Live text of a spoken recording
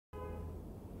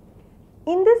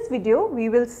In this video, we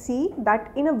will see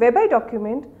that in a Webby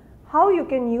document, how you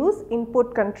can use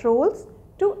input controls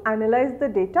to analyze the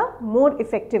data more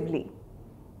effectively.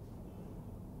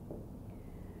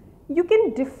 You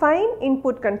can define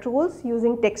input controls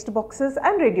using text boxes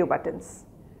and radio buttons.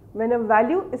 When a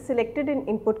value is selected in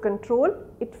input control,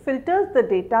 it filters the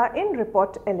data in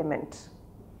report element.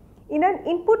 In an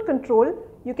input control,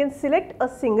 you can select a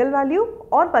single value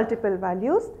or multiple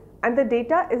values and the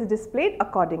data is displayed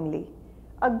accordingly.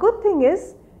 A good thing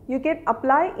is you can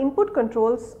apply input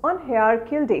controls on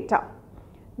hierarchical data.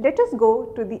 Let us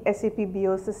go to the SAP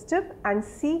BO system and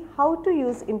see how to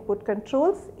use input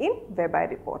controls in Webby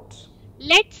report.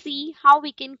 Let's see how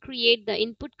we can create the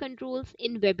input controls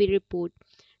in Webby report.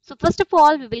 So first of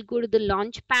all, we will go to the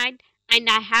Launchpad and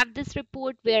I have this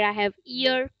report where I have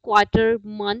year, quarter,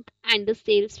 month and the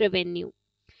sales revenue.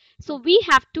 So we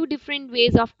have two different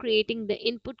ways of creating the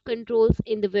input controls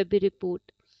in the Webby report.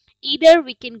 Either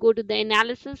we can go to the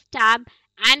Analysis tab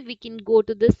and we can go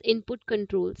to this input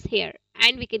controls here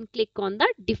and we can click on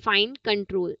the Define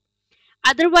Control.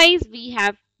 Otherwise, we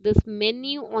have this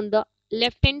menu on the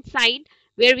left hand side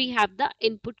where we have the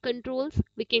input controls.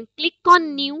 We can click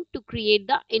on New to create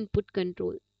the input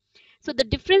control. So the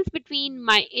difference between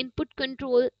my input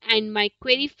control and my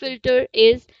query filter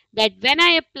is that when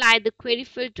I apply the query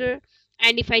filter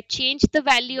and if I change the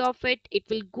value of it, it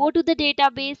will go to the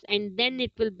database and then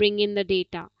it will bring in the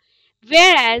data.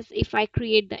 Whereas if I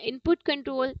create the input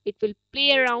control, it will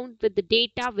play around with the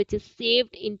data which is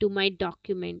saved into my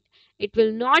document. It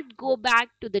will not go back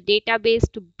to the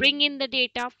database to bring in the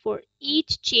data for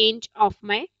each change of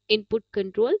my input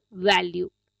control value.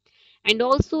 And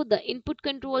also the input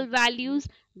control values,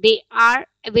 they are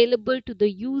available to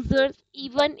the users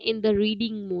even in the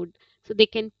reading mode. So they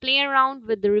can play around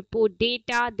with the report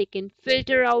data, they can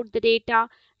filter out the data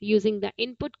using the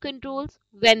input controls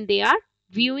when they are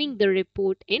viewing the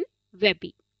report in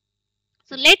Webby.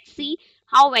 So let's see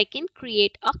how I can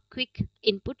create a quick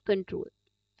input control.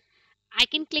 I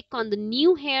can click on the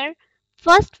new here.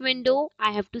 First window,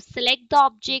 I have to select the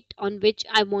object on which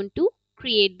I want to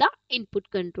create the input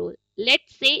control.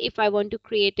 Let's say if I want to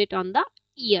create it on the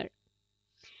year.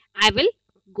 I will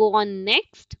go on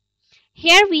next.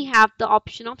 Here we have the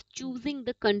option of choosing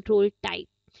the control type.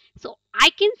 So I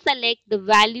can select the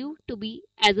value to be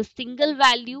as a single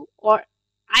value or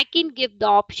I can give the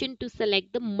option to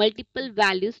select the multiple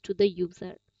values to the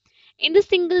user. In the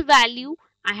single value,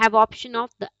 I have option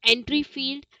of the entry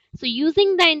field. So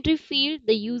using the entry field,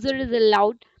 the user is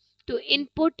allowed to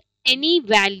input any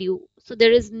value. So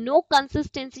there is no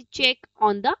consistency check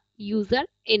on the user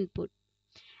input.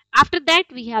 After that,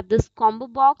 we have this combo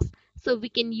box. So we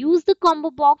can use the combo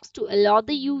box to allow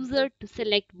the user to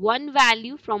select one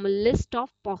value from a list of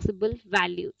possible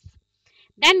values.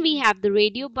 Then we have the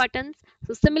radio buttons.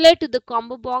 So similar to the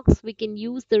combo box, we can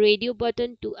use the radio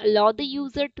button to allow the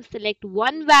user to select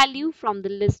one value from the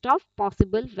list of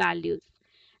possible values.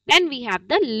 Then we have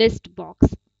the list box.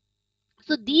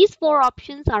 So these four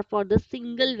options are for the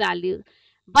single value.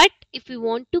 But if we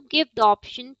want to give the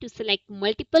option to select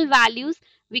multiple values,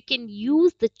 we can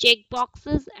use the check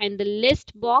boxes and the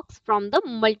list box from the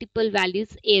multiple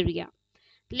values area.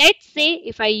 Let's say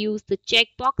if I use the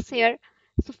checkbox here.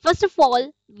 So first of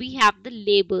all, we have the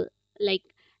label, like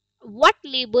what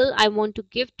label I want to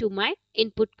give to my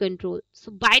input control.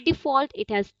 So by default, it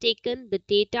has taken the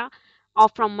data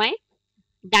from my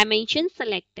dimension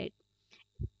selected.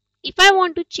 If I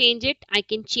want to change it, I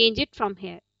can change it from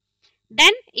here.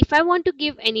 Then if I want to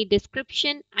give any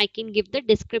description, I can give the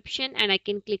description and I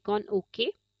can click on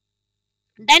OK.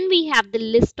 Then we have the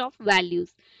list of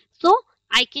values. So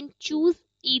I can choose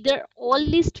either all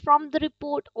list from the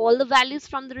report, all the values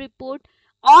from the report,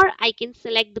 or I can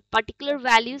select the particular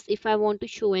values if I want to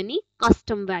show any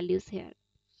custom values here.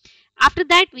 After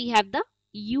that, we have the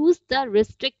use the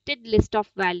restricted list of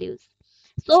values.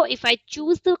 So if I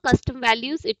choose the custom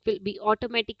values, it will be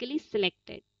automatically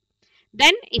selected.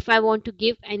 Then if I want to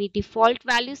give any default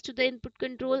values to the input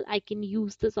control, I can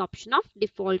use this option of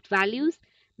default values.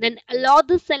 Then allow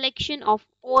the selection of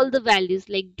all the values,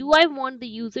 like do I want the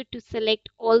user to select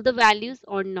all the values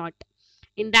or not.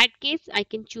 In that case, I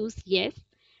can choose yes.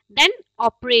 Then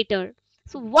operator.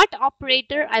 So what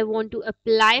operator I want to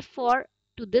apply for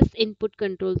to this input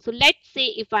control. So let's say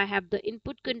if I have the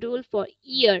input control for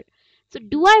year. So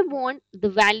do I want the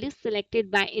values selected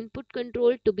by input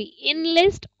control to be in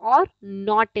list or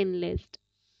not in list?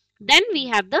 Then we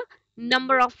have the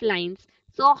number of lines.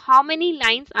 So how many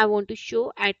lines I want to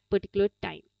show at particular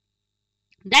time.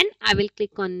 Then I will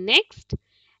click on next.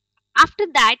 After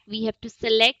that, we have to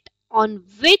select on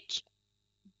which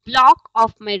block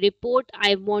of my report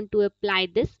I want to apply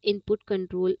this input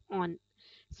control on.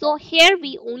 So here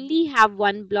we only have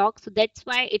one block, so that's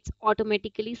why it's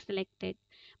automatically selected.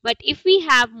 But if we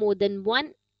have more than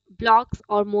one blocks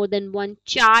or more than one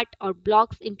chart or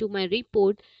blocks into my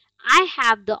report, I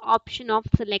have the option of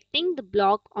selecting the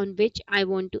block on which I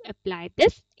want to apply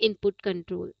this input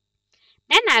control.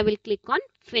 Then I will click on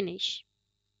finish.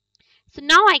 So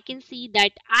now I can see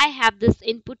that I have this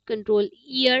input control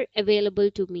year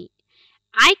available to me.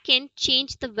 I can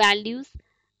change the values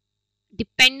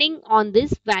depending on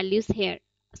these values here.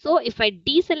 So if I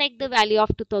deselect the value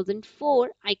of 2004,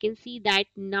 I can see that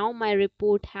now my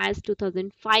report has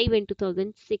 2005 and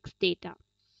 2006 data.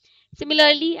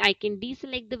 Similarly, I can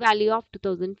deselect the value of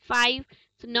 2005.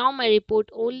 So now my report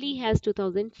only has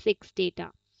 2006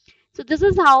 data. So this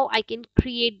is how I can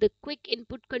create the quick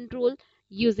input control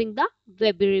using the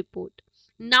Webby report.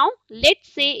 Now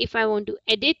let's say if I want to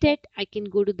edit it, I can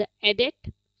go to the edit,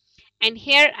 and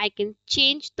here I can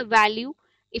change the value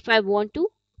if I want to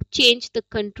change the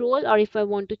control or if I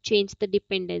want to change the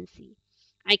dependency.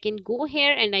 I can go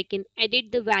here and I can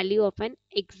edit the value of an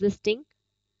existing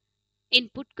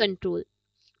input control.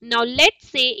 Now let's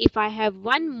say if I have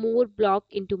one more block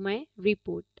into my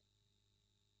report.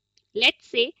 Let's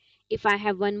say if I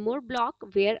have one more block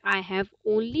where I have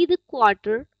only the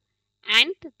quarter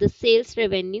and the sales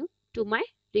revenue to my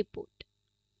report.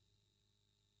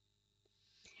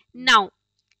 Now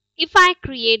if I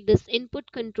create this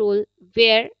input control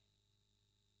where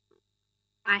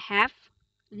I have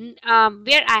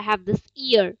this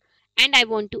year and I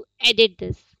want to edit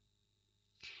this.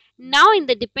 Now in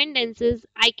the dependencies,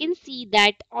 I can see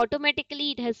that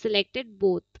automatically it has selected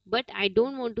both, but I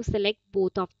don't want to select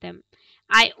both of them.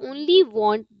 I only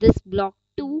want this block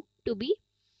 2 to be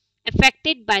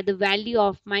affected by the value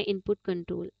of my input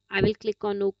control. I will click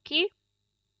on OK.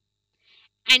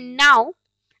 And now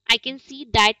I can see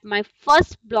that my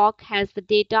first block has the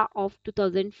data of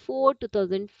 2004,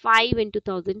 2005 and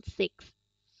 2006.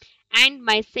 And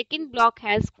my second block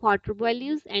has quarter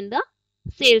values and the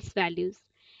sales values.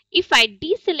 If I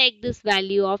deselect this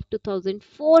value of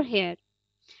 2004 here,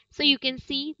 so you can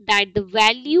see that the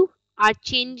value are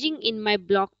changing in my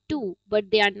block 2, but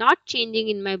they are not changing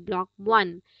in my block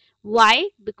 1. Why?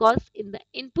 Because in the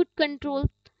input control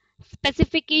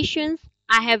specifications,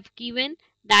 I have given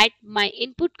that my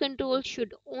input control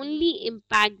should only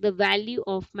impact the value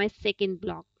of my second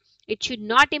block. It should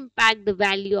not impact the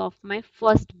value of my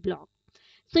first block.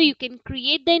 So you can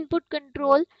create the input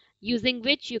control using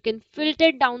which you can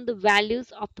filter down the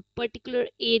values of the particular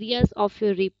areas of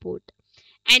your report.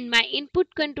 And my input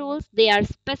controls, they are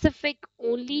specific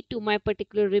only to my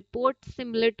particular report,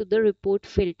 similar to the report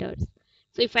filters.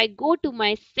 So if I go to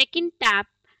my second tab,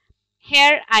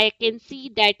 here I can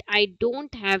see that I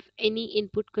don't have any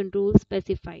input control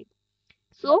specified.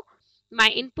 So my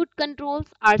input controls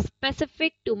are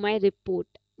specific to my report.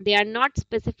 They are not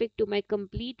specific to my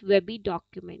complete Webby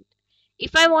document.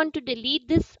 If I want to delete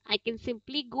this, I can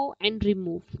simply go and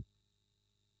remove.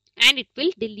 And it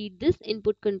will delete this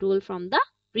input control from the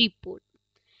report.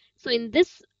 So in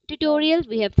this tutorial,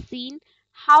 we have seen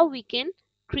how we can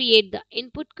create the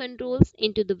input controls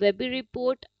into the Webby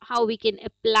report, how we can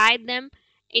apply them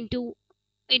into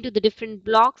the different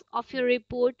blocks of your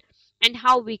report, and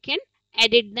how we can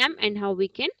edit them and how we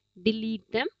can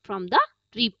delete them from the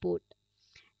report.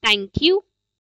 Thank you.